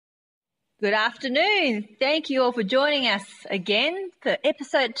Good afternoon. Thank you all for joining us again for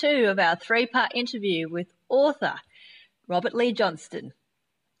episode 2 of our 3-part interview with author Robert Lee Johnston.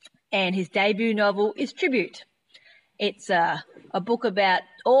 And his debut novel is Tribute. It's a book about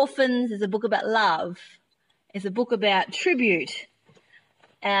orphans, it's a book about love, it's a book about tribute,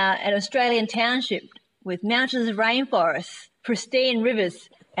 an Australian township with mountains of rainforests, pristine rivers,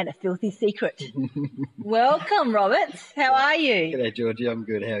 and a filthy secret. Welcome, Robert. How are you? G'day, Georgie. I'm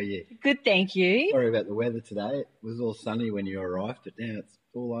good. How are you? Good, thank you. Sorry about the weather today. It was all sunny when you arrived, but now it's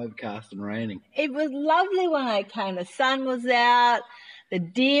all overcast and raining. It was lovely when I came. The sun was out, the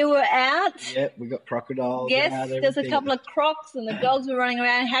deer were out. Yep, we got crocodiles. Yes, there's a couple of crocs and the dogs were running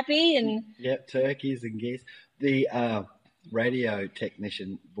around happy. And yep, turkeys and geese. The radio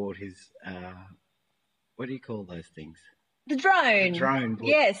technician bought his, what do you call those things? The drone. The drone.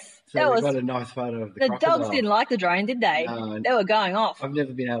 Yes. So we got a nice photo of the crocodile. Dogs didn't like the drone, did they? No. They were going off. I've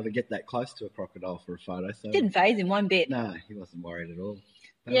never been able to get that close to a crocodile for a photo. So didn't faze him one bit. No, he wasn't worried at all.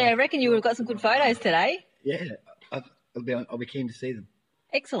 But yeah, I reckon you would have got some good photos today. Yeah, I'll be keen to see them.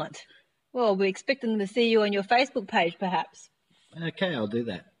 Excellent. Well, we're expecting them to see you on your Facebook page, perhaps. Okay, I'll do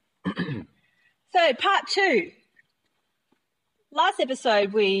that. So, part 2. Last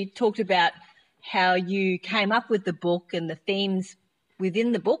episode, we talked about how you came up with the book and the themes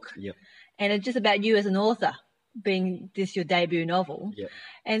within the book. Yep. And it's just about you as an author, being this your debut novel. Yep.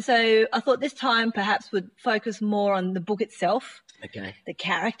 And so I thought this time perhaps would focus more on the book itself. Okay. The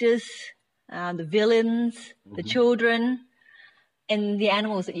characters, the villains, the children, and the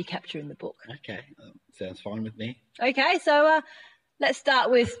animals that you capture in the book. Okay, sounds fine with me. Okay, so let's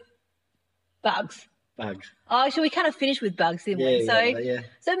start with bugs. Bugs. Oh, should we kind of finish with bugs, didn't we? Yeah.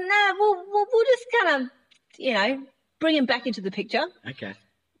 So no, we'll just kind of, bring him back into the picture. Okay.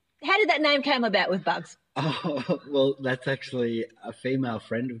 How did that name come about with bugs? Oh, well, that's actually a female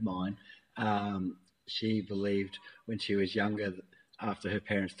friend of mine. She believed when she was younger, after her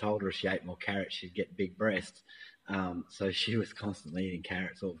parents told her if she ate more carrots, she'd get big breasts. So she was constantly eating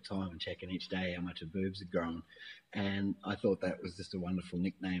carrots all the time and checking each day how much her boobs had grown. And I thought that was just a wonderful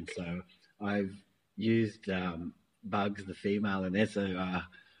nickname. So I've used Bugs, the female, in there. So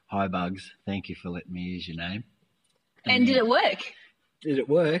hi, Bugs. Thank you for letting me use your name. And did it work? Did it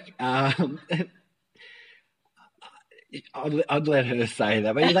work? I'd let her say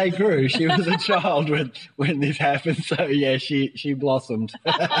that. But they grew. She was a child when this happened. So, yeah, she blossomed.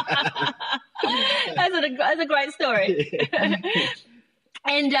 That's a great story. Yeah.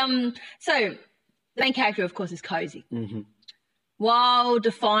 And so the main character, of course, is Cozy. Mm-hmm. Wild,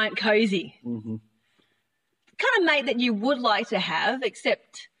 defiant Cozy. Mm-hmm. Kind of mate that you would like to have,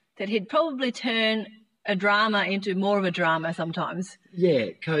 except that he'd probably turn a drama into more of a drama sometimes. Yeah,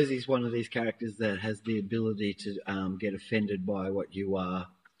 Cozy's one of these characters that has the ability to get offended by what you are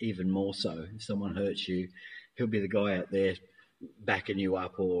even more so. If someone hurts you, he'll be the guy out there backing you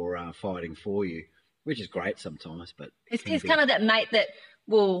up or fighting for you, which is great sometimes. But he's kind of that mate that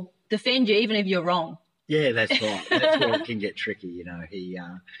will defend you even if you're wrong. Yeah, that's right. That's where it can get tricky.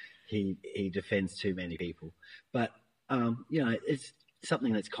 He defends too many people. But, it's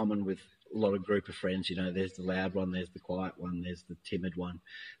something that's common with a lot of group of friends. There's the loud one, there's the quiet one, there's the timid one.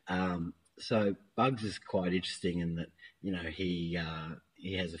 So Bugs is quite interesting in that, he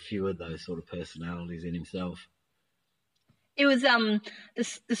has a few of those sort of personalities in himself. It was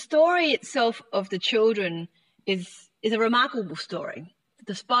the story itself of the children is a remarkable story,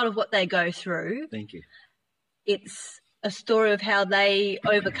 despite of what they go through. Thank you. It's a story of how they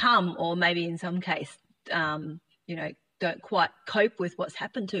overcome, or maybe in some case, don't quite cope with what's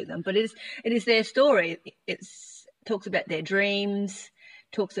happened to them. But it is their story. It talks about their dreams,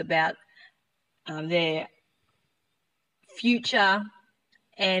 talks about their future,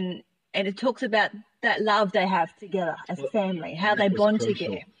 and it talks about that love they have together as a family, how they bond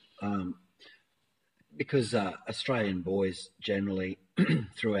together. Because Australian boys generally,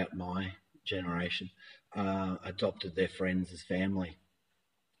 throughout my generation, adopted their friends as family.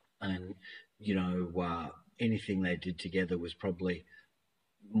 And, anything they did together was probably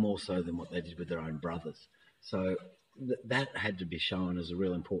more so than what they did with their own brothers. So that had to be shown as a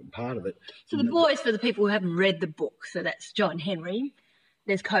real important part of it. So the boys, for the people who haven't read the book, so that's John Henry,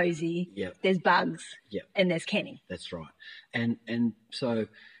 there's Cozy, yep. There's Bugs, yep. And there's Kenny. That's right. And so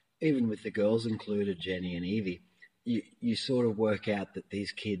even with the girls included, Jenny and Evie, you sort of work out that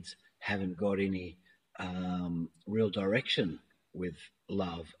these kids haven't got any real direction with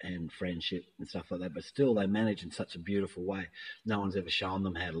love and friendship and stuff like that, but still they manage in such a beautiful way. No one's ever shown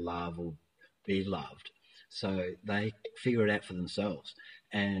them how to love or be loved. So they figure it out for themselves.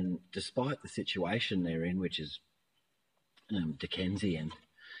 And despite the situation they're in, which is Dickensian,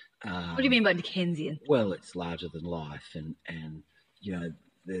 What do you mean by Dickensian? Well, it's larger than life, and you know,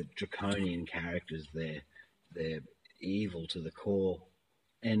 the draconian characters. They're evil to the core,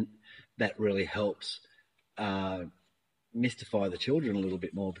 and that really helps mystify the children a little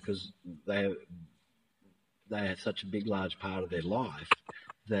bit more, because they have such a big, large part of their life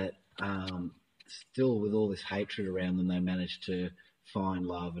that still, with all this hatred around them, they manage to find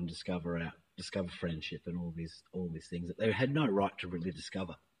love and discover friendship and all these things that they had no right to really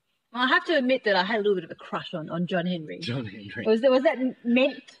discover. Well, I have to admit that I had a little bit of a crush on John Henry. John Henry. Was that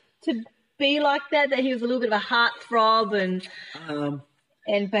meant to be like that he was a little bit of a heartthrob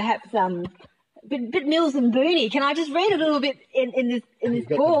and perhaps bit Mills and Booney? Can I just read a little bit in this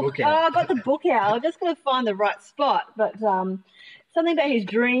book? Oh, I got the book out. I'm just going to find the right spot. But something about his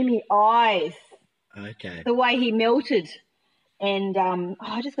dreamy eyes. Okay. The way he melted. And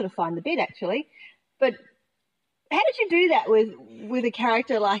I just got to find the bit, actually. But how did you do that with a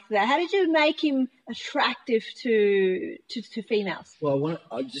character like that? How did you make him attractive to females? Well,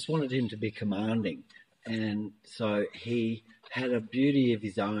 I just wanted him to be commanding, and so he had a beauty of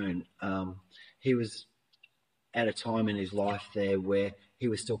his own. He was at a time in his life there where he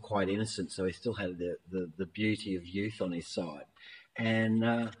was still quite innocent, so he still had the beauty of youth on his side. And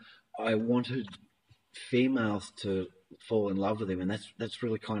I wanted females to fall in love with him, and that's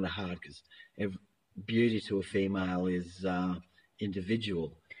really kind of hard, because beauty to a female is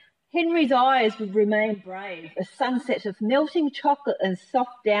individual. Henry's eyes would remain brave, a sunset of melting chocolate and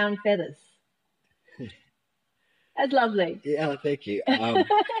soft down feathers. That's lovely. Yeah, thank you.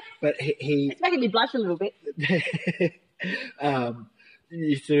 But he it's making me blush a little bit.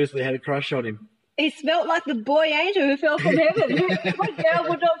 You seriously had a crush on him. He smelt like the boy angel who fell from heaven. What girl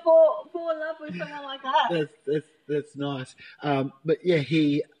would not fall in love with someone like that? That's nice. But yeah,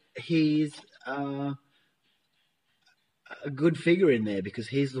 he's a good figure in there, because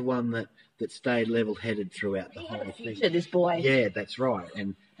he's the one that stayed level-headed throughout the whole thing. This boy. Yeah, that's right.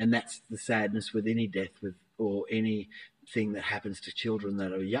 And that's the sadness with any death or anything that happens to children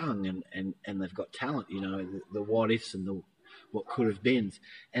that are young and they've got talent, you know, the what-ifs and the what could have beens.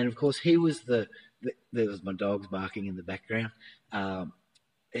 And, of course, he was there was my dogs barking in the background.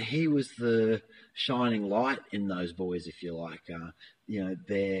 He was the shining light in those boys, if you like. You know,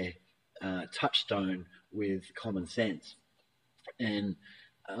 their touchstone with common sense. And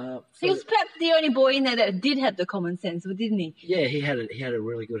he was perhaps the only boy in there that did have the common sense, didn't he? Yeah, he had a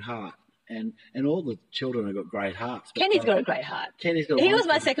really good heart. And all the children have got great hearts. Kenny's got a great heart. He was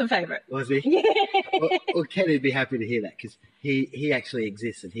my second favourite. Was he? Yeah. Well, Kenny'd be happy to hear that, because he actually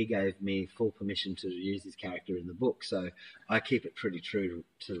exists, and he gave me full permission to use his character in the book. So I keep it pretty true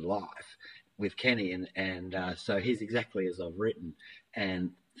to life with Kenny, and so he's exactly as I've written.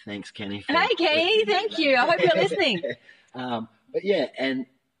 And thanks, Kenny. Hey, Kenny, thank you. I hope you're listening. But yeah, and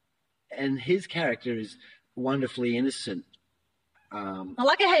his character is wonderfully innocent. I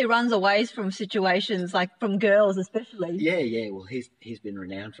like how he runs away from situations, like from girls especially. Yeah. Well, he's been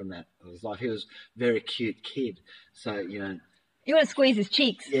renowned from that all his life. He was a very cute kid, so you know. You want to squeeze his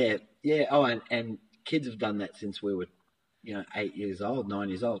cheeks. Yeah. Oh, and kids have done that since we were, 8 years old, 9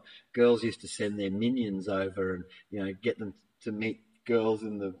 years old. Girls used to send their minions over and get them to meet girls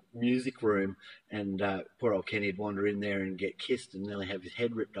in the music room, and poor old Kenny'd wander in there and get kissed and nearly have his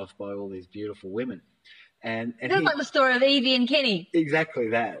head ripped off by all these beautiful women. And that's like the story of Evie and Kenny. Exactly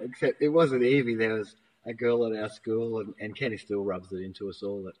that, except it wasn't Evie. There was a girl at our school, and Kenny still rubs it into us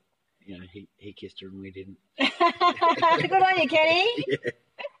all that, he kissed her and we didn't. Good on you, Kenny. Yeah.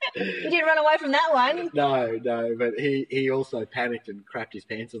 You didn't run away from that one. No, but he also panicked and crapped his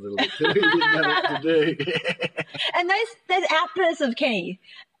pants a little bit too. He didn't know what to do. And those outbursts of Kenny,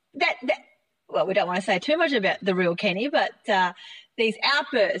 well, we don't want to say too much about the real Kenny, but these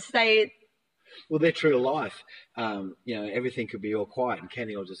outbursts, well, they're true to life. Everything could be all quiet, and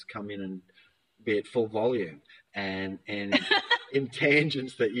Kenny will just come in and be at full volume and in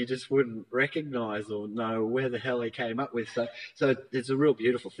tangents that you just wouldn't recognise or know where the hell he came up with. So it's a real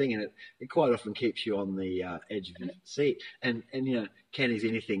beautiful thing, and it quite often keeps you on the edge of your seat. And Kenny's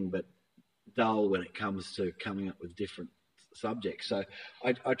anything but dull when it comes to coming up with different subjects. So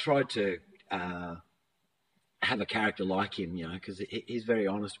I tried to have a character like him, because he's very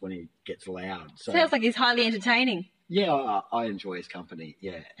honest when he gets loud. So, sounds like he's highly entertaining. Yeah, I enjoy his company,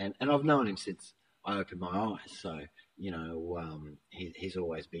 yeah. And I've known him since I opened my eyes, so, he's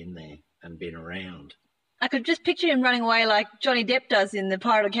always been there and been around. I could just picture him running away like Johnny Depp does in the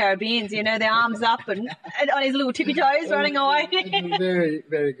Pirate of the Caribbean, their arms up and on his little tippy toes running away. It's a very,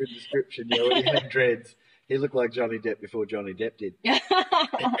 very good description, when he had dreads. He looked like Johnny Depp before Johnny Depp did. Is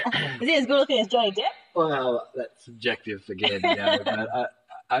he as good looking as Johnny Depp? Well, that's subjective again, but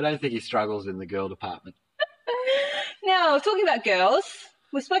I don't think he struggles in the girl department. Now, talking about girls,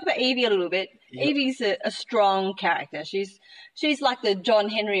 we spoke about Evie a little bit. Yep. Evie's a strong character. She's like the John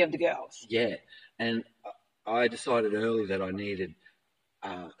Henry of the girls. Yeah, and I decided early that I needed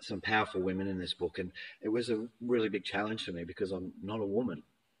some powerful women in this book, and it was a really big challenge for me because I'm not a woman.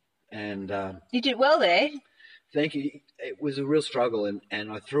 And you did well there. Thank you. It was a real struggle,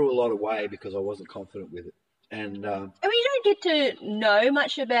 and I threw a lot away because I wasn't confident with it. And I mean, you don't get to know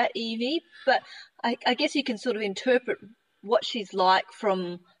much about Evie, but I guess you can sort of interpret what she's like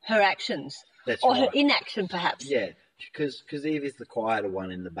from her actions. That's or right. her inaction, perhaps. Yeah, because Evie's the quieter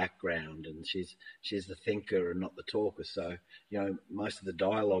one in the background, and she's the thinker and not the talker. So most of the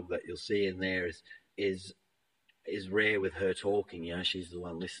dialogue that you'll see in there is rare with her talking. She's the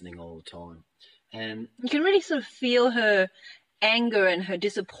one listening all the time, and you can really sort of feel her anger and her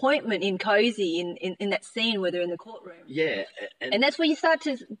disappointment in Cozy in that scene where they're in the courtroom. Yeah, and that's where you start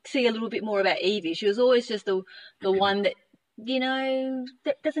to see a little bit more about Evie. She was always just the one that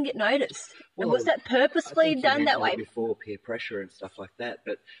that doesn't get noticed. Well, was that purposefully done that way? Before peer pressure and stuff like that,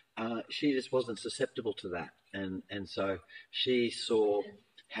 but she just wasn't susceptible to that, and so she saw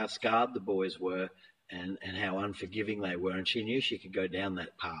how scarred the boys were and how unforgiving they were, and she knew she could go down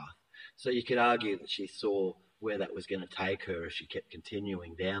that path. So you could argue that she saw where that was going to take her if she kept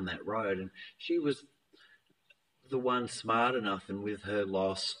continuing down that road, and she was the one smart enough, and with her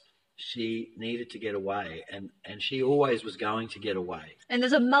loss, she needed to get away, and she always was going to get away. And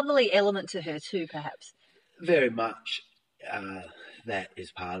there's a motherly element to her too, perhaps. Very much that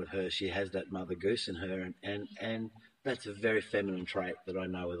is part of her. She has that mother goose in her, and that's a very feminine trait that I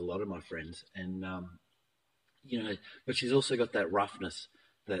know with a lot of my friends. And, but she's also got that roughness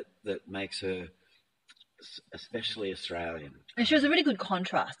that makes her especially Australian. And she was a really good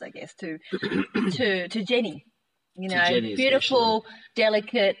contrast, I guess, to Jenny. Jenny beautiful, especially.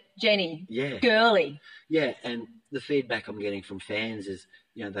 Delicate Jenny. Yeah. Girly. Yeah, and the feedback I'm getting from fans is,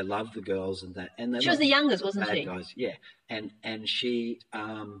 they love the girls and that. And she was the youngest, wasn't she? Guys, yeah. And she,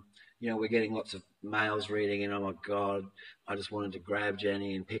 we're getting lots of males reading, and oh my God, I just wanted to grab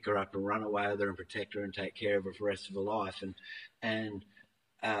Jenny and pick her up and run away with her and protect her and take care of her for the rest of her life. And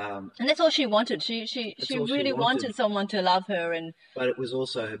that's all she wanted. She really wanted someone to love her, but it was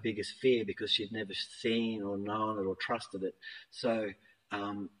also her biggest fear because she'd never seen or known it or trusted it. So,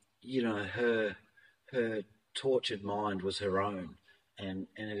 her tortured mind was her own, and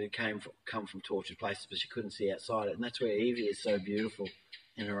it had come from tortured places, but she couldn't see outside it. And that's where Evie is so beautiful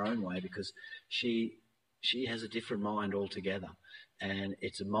in her own way, because she has a different mind altogether, and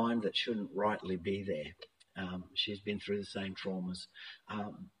it's a mind that shouldn't rightly be there. She's been through the same traumas,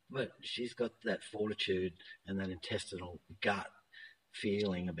 but she's got that fortitude and that intestinal gut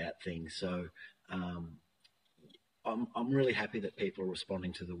feeling about things. So I'm really happy that people are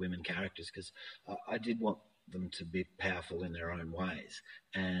responding to the women characters, because I did want them to be powerful in their own ways,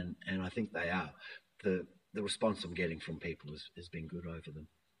 and I think they are. The response I'm getting from people has been good over them.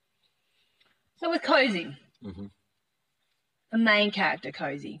 So with Cozy, mm-hmm. the main character,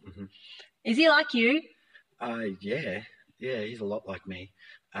 Cozy, mm-hmm. is he like you? Yeah, he's a lot like me.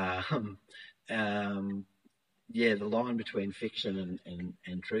 The line between fiction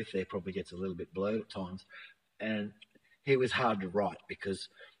and truth there probably gets a little bit blurred at times. And he was hard to write because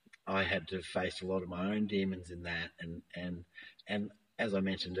I had to face a lot of my own demons in that. And as I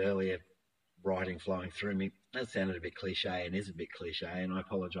mentioned earlier, writing flowing through me, that sounded a bit cliche and is a bit cliche. And I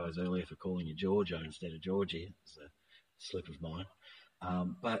apologise earlier for calling you Giorgio instead of Georgie. It's a slip of mine.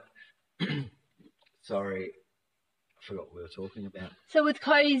 But sorry, I forgot what we were talking about. So with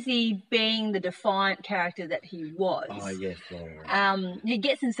Cozy being the defiant character that he was, oh yes, right. He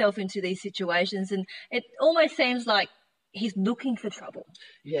gets himself into these situations, and it almost seems like he's looking for trouble.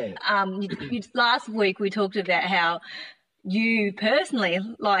 Yeah. Last week we talked about how you personally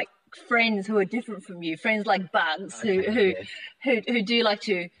like friends who are different from you, friends like Bugs, who do like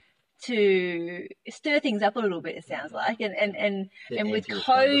to stir things up a little bit, it sounds like. And with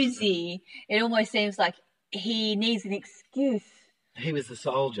Cozy, it almost seems like he needs an excuse. He was the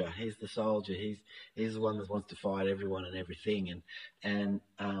soldier. He's the soldier. He's the one that wants to fight everyone and everything. And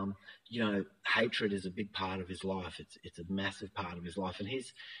hatred is a big part of his life. It's a massive part of his life. And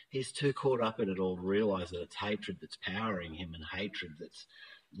he's too caught up in it all to realise that it's hatred that's powering him, and hatred that's,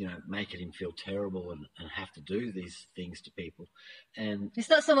 making him feel terrible and have to do these things to people. And it's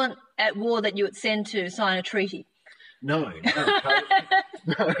not someone at war that you would send to sign a treaty. No,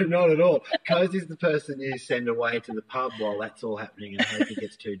 not at all. Cozy's the person you send away to the pub while that's all happening and hope he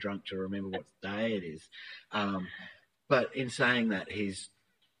gets too drunk to remember what day it is. But in saying that, he's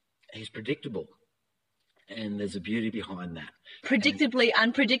predictable, And there's a beauty behind that. Predictably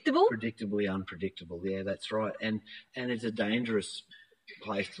unpredictable? Predictably unpredictable, yeah, that's right. And it's a dangerous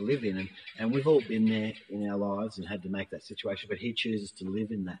place to live in. And we've all been there in our lives and had to make that situation, but he chooses to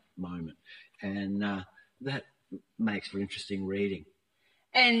live in that moment. And that makes for interesting reading.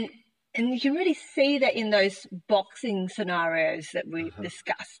 And you can really see that in those boxing scenarios that we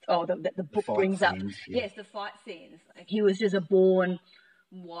discussed, that the book brings scenes, up. yeah. Yes, the fight scenes. Like, he was just a born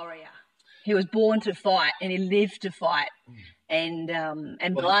warrior. He was born to fight, and he lived to fight. And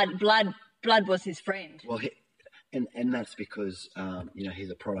blood was his friend. Well, and that's because he's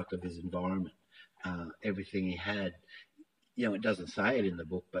a product of his environment. Everything he had, it doesn't say it in the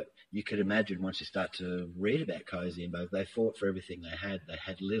book, but you could imagine once you start to read about Cozy and both, they fought for everything they had. They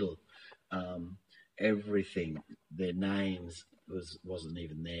had little. Everything, their names wasn't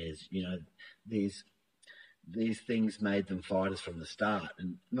even theirs. These things made them fighters from the start,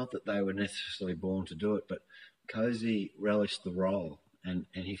 and not that they were necessarily born to do it, but Cozy relished the role, and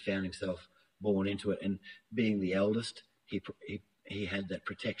he found himself born into it. And being the eldest, he had that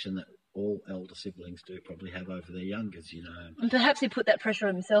protection that all elder siblings do probably have over their youngers, And perhaps he put that pressure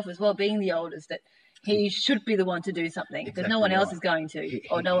on himself as well, being the oldest, that he should be the one to do something because no one else is going to,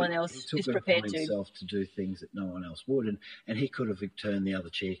 or no one else is prepared to. He took it upon himself to do things that no one else would, and he could have turned the other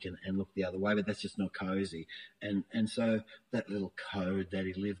cheek and looked the other way, but that's just not Cozy. And so that little code that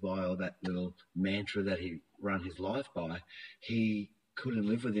he lived by, or that little mantra that he run his life by, he couldn't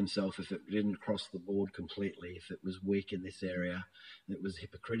live with himself if it didn't cross the board completely, if it was weak in this area, it was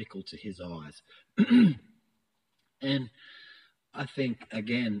hypocritical to his eyes. And I think,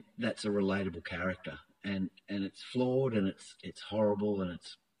 again, that's a relatable character, and it's flawed, and it's horrible, and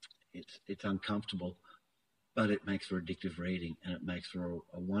it's uncomfortable, but it makes for addictive reading, and it makes for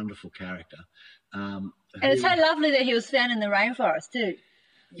a wonderful character. And it's so lovely that he was found in the rainforest too.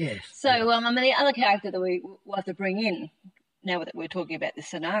 Yes. So, the other character that we will have to bring in, now that we're talking about this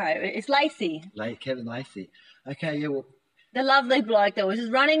scenario, is Lacey. Kevin Lacey. Okay, yeah, well... The lovely bloke that was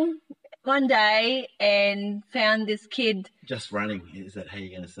just running one day and found this kid. Just running, is that how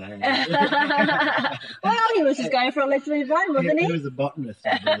you're going to say it? Well, he was just going for a leisurely run, wasn't he? He was a botanist,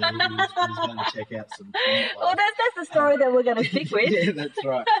 I believe. He was going to check out some plant life. Well, that's the story that we're going to stick with. Yeah, that's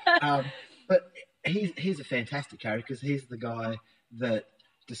right. But he's a fantastic character because he's the guy that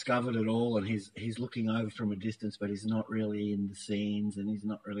discovered it all, and he's looking over from a distance, but he's not really in the scenes, and he's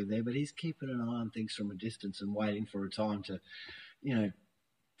not really there, but he's keeping an eye on things from a distance and waiting for a time to,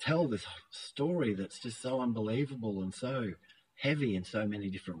 tell this story that's just so unbelievable and so heavy in so many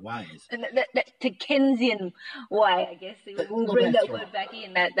different ways. And that Dickensian way, I guess, we'll bring that word back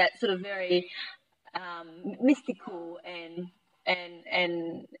in, that sort of very mystical and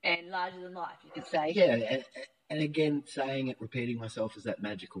larger than life, you could say. Yeah, and again, saying it, repeating myself, is that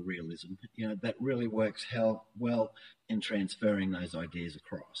magical realism. That really works well in transferring those ideas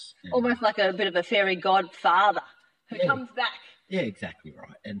across. Almost like a bit of a fairy godfather who comes back. Yeah, exactly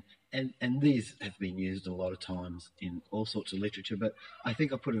right. And these have been used a lot of times in all sorts of literature, but I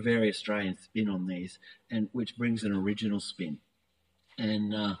think I put a very Australian spin on these, and which brings an original spin.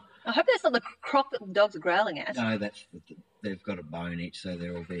 And I hope that's not the croc that the dogs are growling at. No, they've got a bone each, so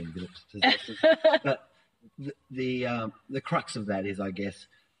they're all being a little possessive. But the crux of that is, I guess,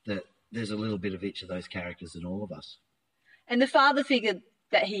 that there's a little bit of each of those characters in all of us. And the father figure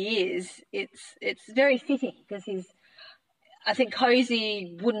that he is, it's very fitting because I think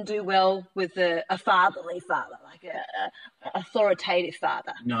Cozy wouldn't do well with a fatherly father, like a authoritative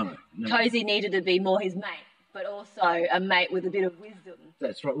father. No. Cozy needed to be more his mate, but also a mate with a bit of wisdom.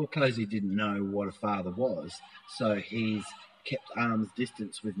 That's right. Well, Cozy didn't know what a father was, so he's kept arm's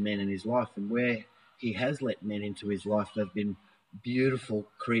distance with men in his life, and where he has let men into his life, they've been beautiful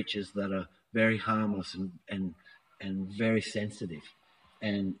creatures that are very harmless and very sensitive.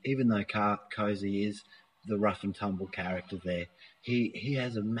 And even though Cozy is the rough and tumble character there, he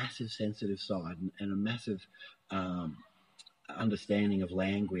has a massive sensitive side and a massive understanding of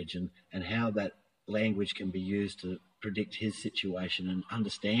language and how that language can be used to predict his situation and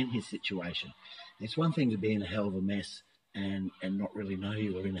understand his situation. It's one thing to be in a hell of a mess and not really know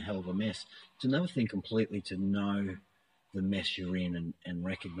you were in a hell of a mess. It's another thing completely to know the mess you're in and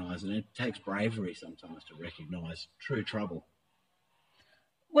recognise, and it takes bravery sometimes to recognise true trouble.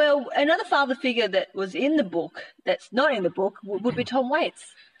 Well, another father figure that was in the book, that's not in the book, would be Tom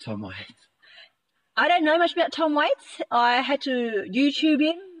Waits. Tom Waits. I don't know much about Tom Waits. I had to YouTube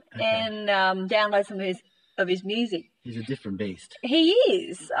him and download some of his music. He's a different beast. He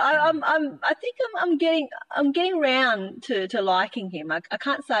is. I think I'm getting round to liking him. I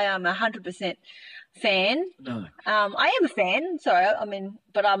can't say I'm 100% fan. No. I am a fan. Sorry,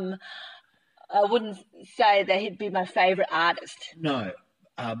 but I wouldn't say that he'd be my favourite artist. No,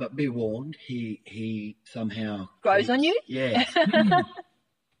 but be warned, he somehow Grows on you? Yes.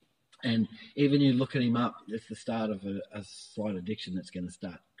 And even you look at him up, it's the start of a slight addiction that's going to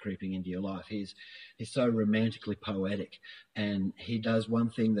start creeping into your life. He's so romantically poetic, and he does one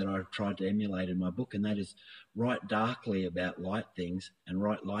thing that I've tried to emulate in my book, and that is write darkly about light things and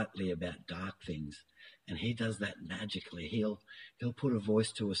write lightly about dark things. And he does that magically. He'll put a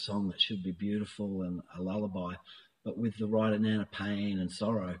voice to a song that should be beautiful and a lullaby, but with the right amount of pain and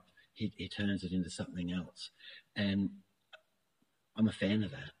sorrow, he turns it into something else. And I'm a fan of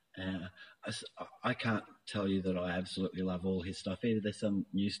that. I can't tell you that I absolutely love all his stuff either. There's some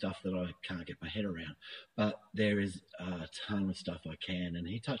new stuff that I can't get my head around, but there is a ton of stuff I can, and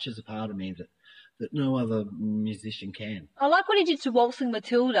he touches a part of me that no other musician can. I like what he did to Waltzing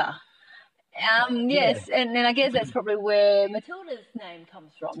Matilda. Yes, yeah. And I guess that's probably where Matilda's name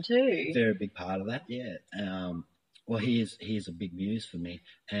comes from too. They're a big part of that, yeah. Well, he is a big muse for me,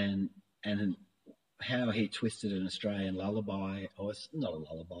 and how he twisted an Australian lullaby, or it's not a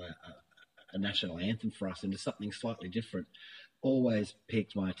lullaby, a national anthem for us, into something slightly different, always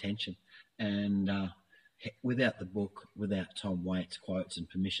piqued my attention. And without the book, without Tom Waits' quotes and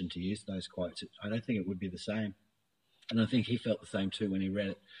permission to use those quotes, I don't think it would be the same. And I think he felt the same too when he read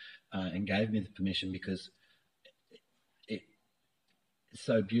it and gave me the permission, because it's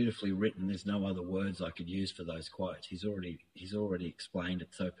so beautifully written. There's no other words I could use for those quotes. He's already explained it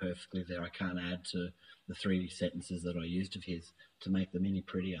so perfectly there. I can't add to the 3D sentences that I used of his to make them any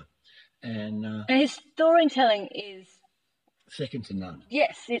prettier. And his storytelling is second to none.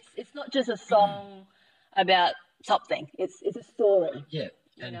 Yes, it's not just a song about something. It's a story. Yeah,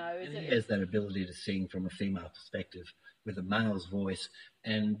 and he has that ability to sing from a female perspective with a male's voice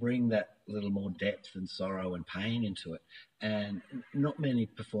and bring that little more depth and sorrow and pain into it. And not many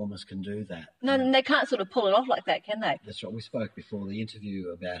performers can do that. No, they can't sort of pull it off like that, can they? That's right. We spoke before the interview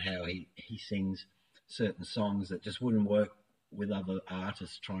about how he sings certain songs that just wouldn't work with other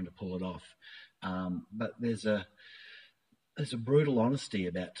artists trying to pull it off. But there's a brutal honesty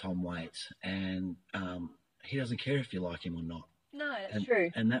about Tom Waits, and he doesn't care if you like him or not. No, that's true.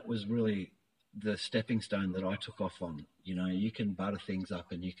 And that was really the stepping stone that I took off on. You know, you can butter things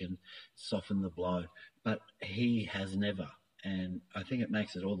up and you can soften the blow, but he has never, and I think it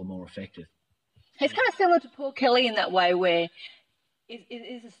makes it all the more effective. It's kind of similar to Paul Kelly in that way, where it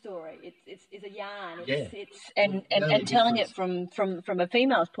is a story. It's a yarn. And telling it from a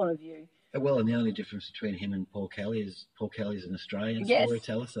female's point of view. Well, and the only difference between him and Paul Kelly is Paul Kelly's an Australian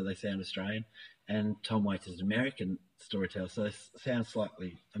storyteller, so they sound Australian, and Tom Waits is an American storyteller, so they sound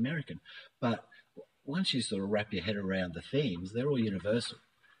slightly American. But once you sort of wrap your head around the themes, they're all universal.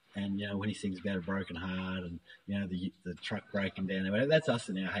 And, you know, when he sings about a broken heart and, you know, the truck breaking down, that's us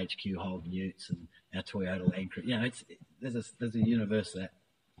in our HQ holding utes and our Toyota Land Cruiser. You know, there's a universal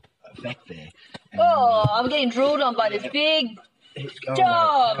effect there. And, I'm getting drooled on by this big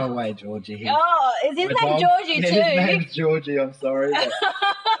dog. Go away, Georgie. Is his name Georgie too? His name's Georgie, I'm sorry.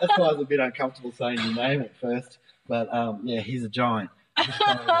 That's why I was a bit uncomfortable saying your name at first. But, he's a giant.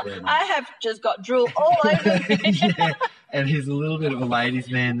 I have just got drool all over me. Yeah, and he's a little bit of a ladies'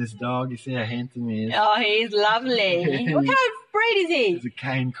 man, this dog. You see how handsome he is. Oh, he's lovely. What kind of breed is he? He's a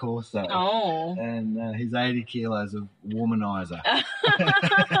cane Corso. Oh. And he's 80 kilos of womanizer.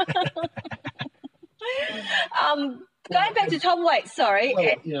 Going back to Tom Waits, sorry.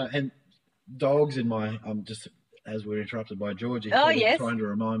 Well, you know, and dogs in my... just as we're interrupted by Georgie, yes. trying to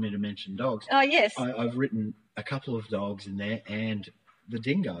remind me to mention dogs. Oh, yes. I've written a couple of dogs in there and the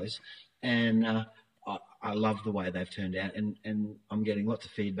dingoes, and I love the way they've turned out, and I'm getting lots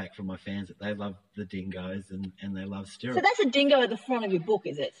of feedback from my fans that they love the dingoes and they love Stirrup. So that's a dingo at the front of your book,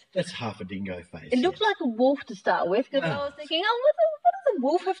 is it? That's half a dingo face. It looked like a wolf to start with, because I was thinking, what does a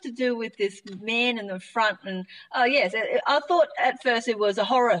wolf have to do with this man in the front? And yes, I thought at first it was a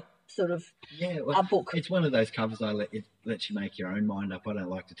horror sort of a book. It's one of those covers it lets you make your own mind up. I don't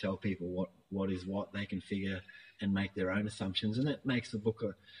like to tell people what is what. They can figure and make their own assumptions, and it makes the book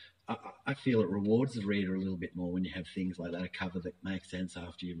I feel it rewards the reader a little bit more when you have things like that, a cover that makes sense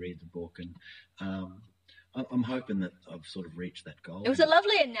after you read the book. And I'm hoping that I've sort of reached that goal. It was a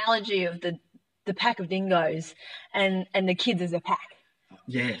lovely analogy of the pack of dingoes and the kids as a pack.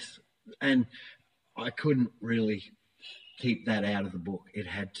 Yes, and I couldn't really keep that out of the book. It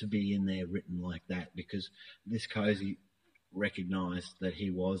had to be in there written like that, because this cozy recognised that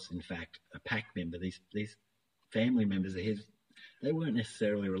he was in fact a pack member. These family members of his, they weren't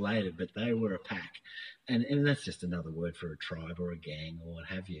necessarily related, but they were a pack, and that's just another word for a tribe or a gang or what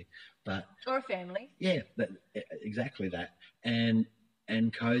have you. But or a family. Yeah, exactly that. And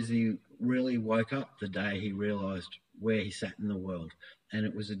and Cozy really woke up the day he realised where he sat in the world. And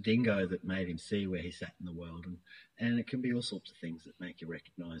it was a dingo that made him see where he sat in the world. And it can be all sorts of things that make you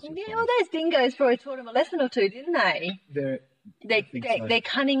recognise your Yeah, place. well, those dingoes probably taught him a lesson or two, didn't they? Their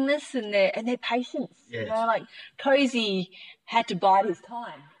cunningness and their patience. Yes. You know, like Cozy had to bide his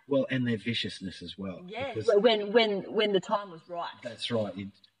time. Well, and their viciousness as well. Yeah, when the time was right. That's right.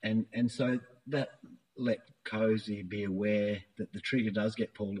 And so that let Cozy be aware that the trigger does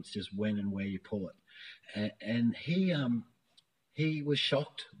get pulled. It's just when and where you pull it. And he was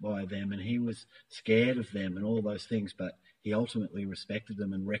shocked by them, and he was scared of them and all those things, but he ultimately respected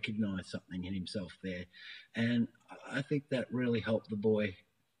them and recognised something in himself there. And I think that really helped the boy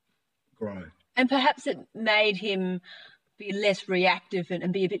grow. And perhaps it made him be less reactive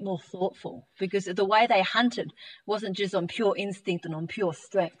and be a bit more thoughtful, because the way they hunted wasn't just on pure instinct and on pure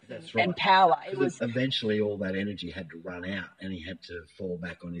strength and power. It was eventually all that energy had to run out, and he had to fall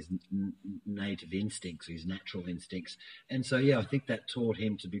back on his native instincts, his natural instincts. And so, yeah, I think that taught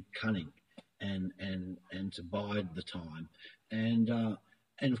him to be cunning and to bide the time. And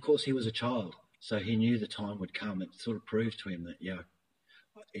of course, he was a child, so he knew the time would come. It sort of proved to him that, yeah,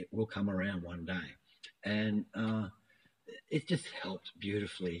 it will come around one day. And it just helped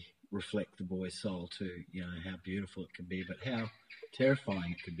beautifully reflect the boy's soul too, you know, how beautiful it can be, but how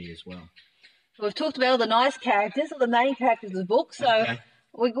terrifying it could be as well. We've talked about all the nice characters, all the main characters of the book, so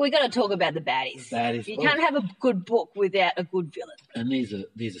we're going to talk about the baddies. You can't have a good book without a good villain. And these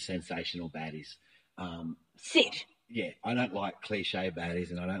are sensational baddies. Sid. Yeah, I don't like cliche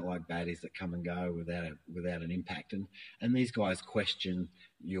baddies, and I don't like baddies that come and go without an impact. And these guys question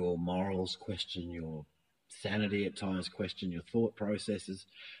your morals, question your sanity at times, question your thought processes,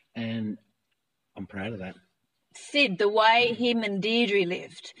 and I'm proud of that. Sid, the way him and Deirdre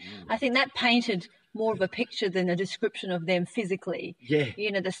lived, I think that painted more of a picture than a description of them physically. Yeah.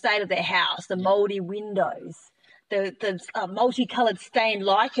 You know, the state of their house, the mouldy windows, the multicoloured stained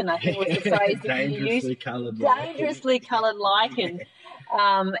lichen, I think was the phrase that you used. Dangerously coloured lichen.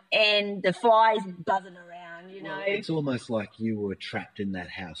 And the flies buzzing around, you know. It's almost like you were trapped in that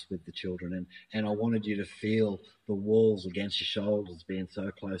house with the children, and I wanted you to feel the walls against your shoulders being so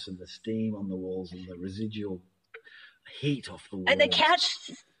close, and the steam on the walls and the residual heat off the walls. And the couch,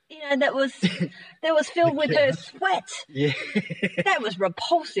 you know, that was filled with her sweat. Yeah. That was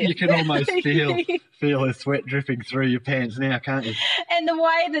repulsive. You can almost feel her sweat dripping through your pants now, can't you? And the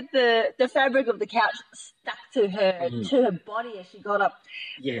way that the fabric of the couch stuck to her body as she got up,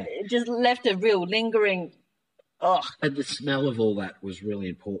 it just left a real lingering. Ugh. And the smell of all that was really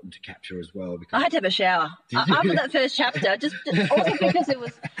important to capture as well. Because I had to have a shower after that first chapter, just also because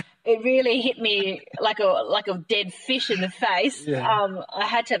it really hit me like a dead fish in the face. Yeah. I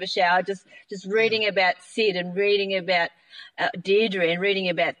had to have a shower just reading about Sid and reading about Deirdre and reading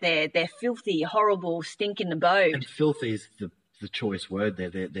about their filthy, horrible, stinking abode. And filthy is the choice word there.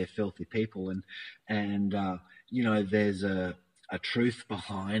 They're filthy people, and you know, there's a truth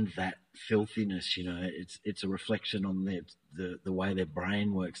behind that filthiness. You know, it's a reflection on the way their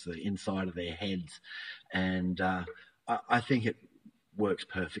brain works, the inside of their heads, and I think it works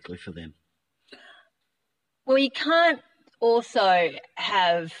perfectly for them. Well, you can't also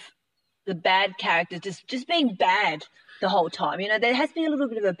have the bad characters just being bad the whole time. You know, there has to be a little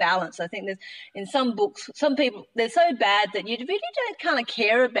bit of a balance. I think there's in some books, some people, they're so bad that you really don't kind of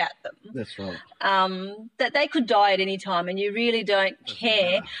care about them. That's right. That they could die at any time, and you really don't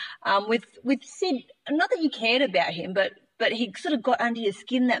care. With Sid, not that you cared about him, but he sort of got under your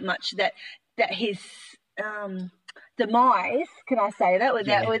skin that much that his demise, can I say that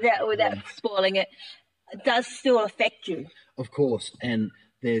without spoiling it, does still affect you. Of course, and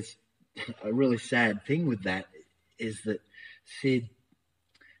there's a really sad thing with that is that Sid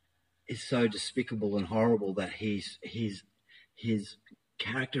is so despicable and horrible that his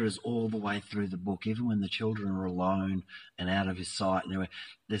character is all the way through the book, even when the children are alone and out of his sight. And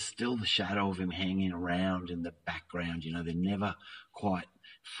there's still the shadow of him hanging around in the background. You know, they're never quite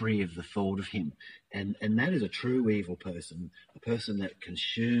free of the thought of him. And that is a true evil person, a person that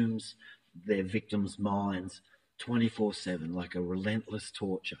consumes their victims' minds 24/7, like a relentless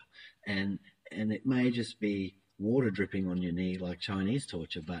torture. And it may just be water dripping on your knee like Chinese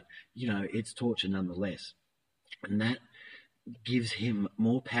torture, but, you know, it's torture nonetheless. And that gives him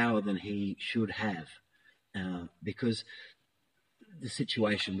more power than he should have, because the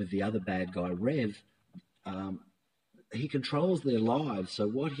situation with the other bad guy, Rev, he controls their lives. So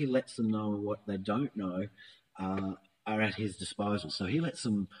what he lets them know and what they don't know are at his disposal. So he lets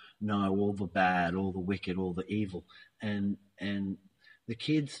them know all the bad, all the wicked, all the evil. And the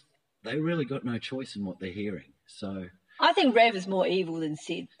kids, they really got no choice in what they're hearing. So I think Rev is more evil than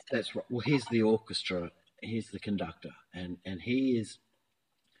Sid. That's right. Well, he's the orchestra. He's the conductor, and he is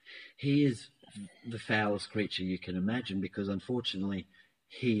the foulest creature you can imagine, because unfortunately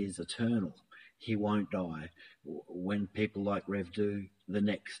he is eternal. He won't die. When people like Rev do, the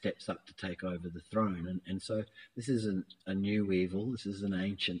next steps up to take over the throne, and so this isn't a new evil. This is an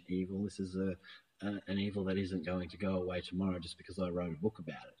ancient evil. This is an evil that isn't going to go away tomorrow just because I wrote a book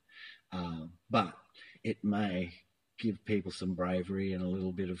about it. But it may give people some bravery and a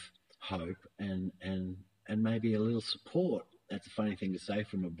little bit of hope and maybe a little support. That's a funny thing to say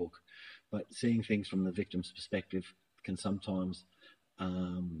from a book, but seeing things from the victim's perspective can sometimes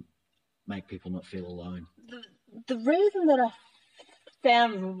make people not feel alone. The reason that I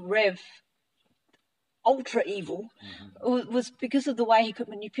found Rev ultra evil was because of the way he could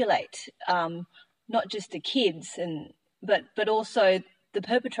manipulate not just the kids but also the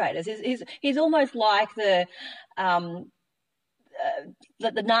perpetrators. He's almost like the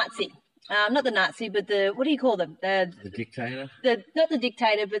Nazi. Not the Nazi, but what do you call them? The dictator? Not the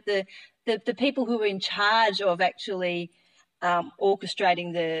dictator, but the people who were in charge of actually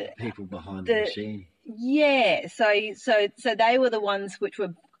orchestrating the people behind the machine. Yeah, so they were the ones which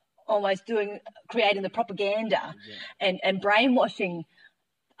were almost creating the propaganda and brainwashing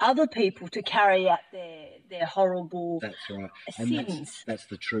other people to carry out their horrible That's right. sins. And that's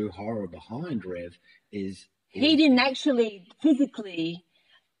the true horror behind Rev is he didn't actually physically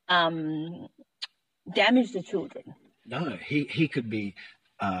damage the children. No, he could be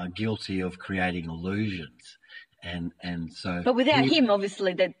guilty of creating illusions. And so, but without him,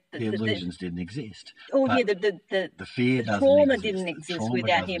 obviously, the illusions didn't exist. Oh, but yeah, the fear doesn't trauma exist. didn't exist trauma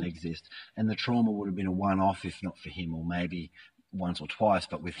without doesn't him. Exist, and the trauma would have been a one-off if not for him, or maybe once or twice.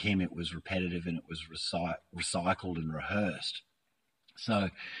 But with him, it was repetitive and it was recycled and rehearsed.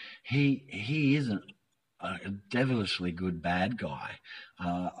 So he isn't a devilishly good bad guy.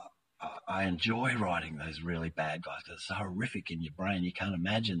 I enjoy writing those really bad guys because it's so horrific in your brain. You can't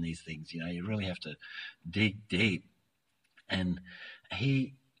imagine these things. You really have to dig deep. And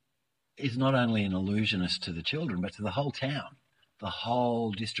he is not only an illusionist to the children, but to the whole town, the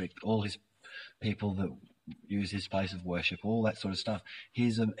whole district, all his people that use his place of worship, all that sort of stuff.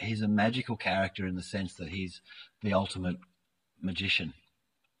 He's a magical character in the sense that he's the ultimate magician.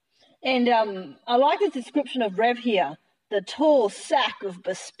 And I like the description of Rev here. The tall sack of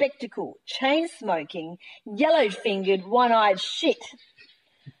bespectacled, chain-smoking, yellow-fingered, one-eyed shit.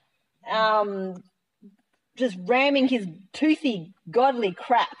 Just ramming his toothy, godly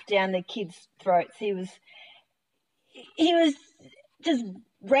crap down the kids' throats. He was just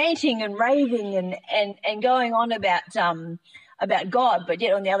ranting and raving and going on about God, but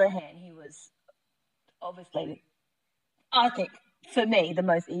yet on the other hand, he was obviously, I think, for me, the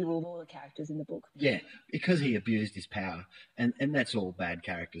most evil of all the characters in the book. Yeah, because he abused his power, and that's all bad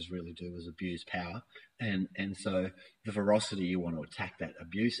characters really do, is abuse power, and so the ferocity you want to attack that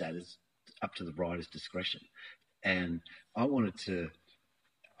abuse at is up to the writer's discretion. And I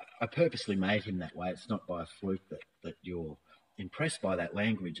purposely made him that way. It's not by a fluke that you're impressed by that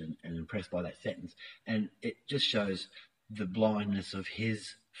language and impressed by that sentence, and it just shows the blindness of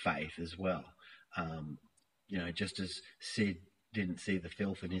his faith as well. Just as Sid didn't see the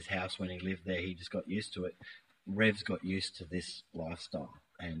filth in his house when he lived there, he just got used to it. Rev's got used to this lifestyle,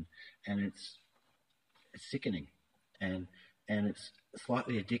 and it's sickening, and it's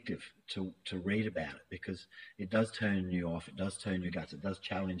slightly addictive to read about it, because it does turn you off, it does turn your guts, it does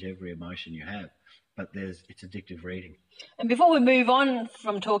challenge every emotion you have, but it's addictive reading. And before we move on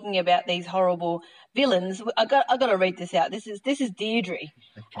from talking about these horrible villains, I got to read this out. This is Deirdre.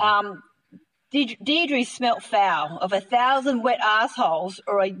 Okay. Deirdre smelt foul of 1,000 wet assholes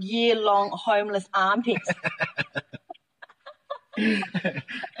or a year-long homeless armpit.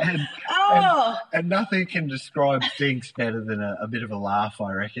 and nothing can describe stinks better than a bit of a laugh,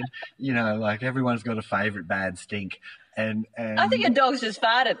 I reckon. Like everyone's got a favourite bad stink. And I think your dog's just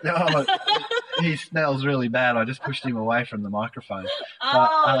farted. Oh, he smells really bad. I just pushed him away from the microphone.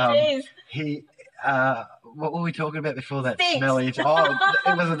 Jeez. What were we talking about before that? Stinks. Smelly. Oh,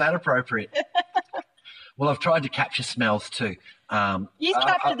 it wasn't that appropriate. Well, I've tried to capture smells too. You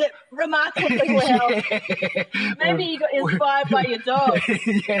captured it remarkably well. Yeah. Maybe you got inspired by your dog.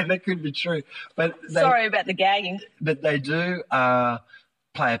 Yeah, that could be true. But sorry about the gagging. But they do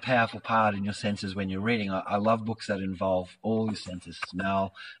play a powerful part in your senses when you're reading. I love books that involve all your senses,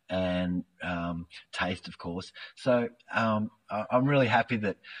 smell and taste, of course. So I'm really happy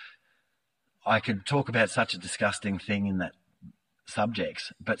that I could talk about such a disgusting thing in that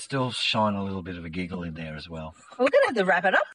subjects, but still shine a little bit of a giggle in there as well. We're going to have to wrap it up